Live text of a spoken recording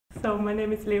So my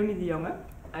name is Leonie.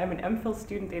 I'm an MPhil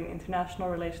student in International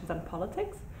Relations and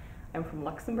Politics. I'm from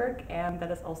Luxembourg, and that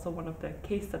is also one of the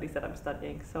case studies that I'm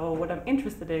studying. So what I'm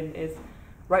interested in is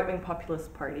right-wing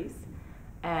populist parties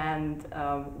and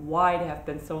why they have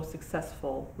been so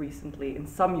successful recently in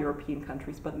some European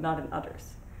countries, but not in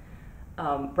others.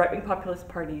 Right-wing populist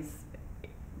parties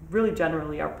really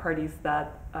generally are parties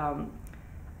that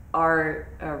are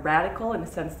radical in the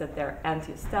sense that they're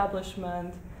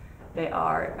anti-establishment. They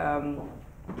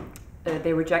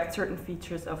reject certain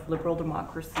features of liberal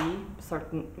democracy,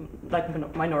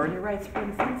 like minority rights, for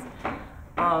instance.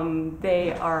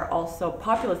 They are also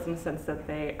populist in the sense that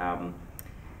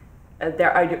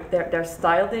their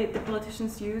style the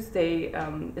politicians use,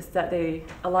 is that they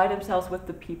ally themselves with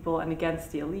the people and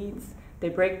against the elites. They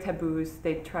break taboos.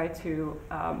 They try to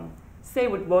say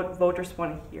what voters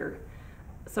want to hear.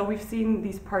 So we've seen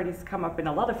these parties come up in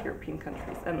a lot of European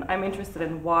countries, and I'm interested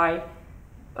in why.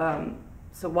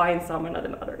 So why in some and not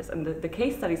in others? And the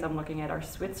case studies I'm looking at are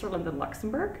Switzerland and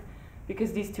Luxembourg,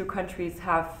 because these two countries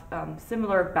have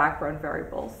similar background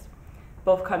variables.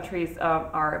 Both countries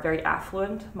are very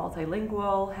affluent,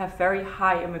 multilingual, have very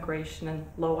high immigration and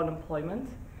low unemployment.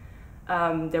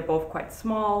 They're both quite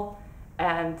small,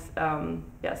 and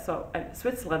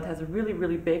Switzerland has a really,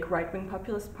 really big right-wing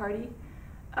populist party.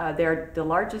 They're the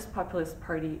largest populist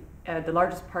party, the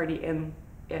largest party in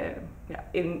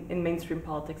mainstream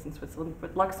politics in Switzerland,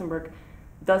 but Luxembourg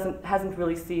hasn't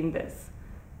really seen this,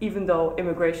 even though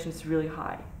immigration is really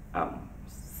high.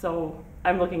 So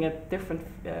I'm looking at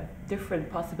different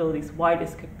possibilities why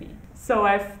this could be. So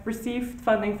I've received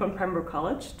funding from Pembroke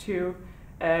College to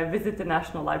visit the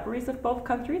national libraries of both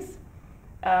countries.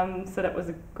 So that was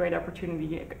a great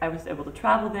opportunity. I was able to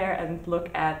travel there and look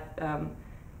at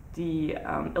the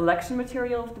election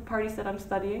material of the parties that I'm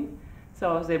studying. So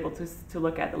I was able to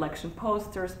look at election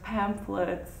posters,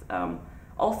 pamphlets,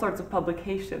 all sorts of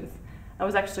publications. That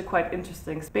was actually quite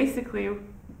interesting. Basically,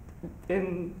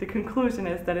 the conclusion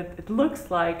is that it looks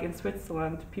like in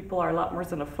Switzerland people are a lot more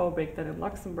xenophobic than in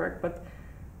Luxembourg, but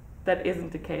that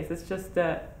isn't the case. It's just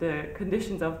the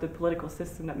conditions of the political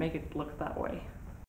system that make it look that way.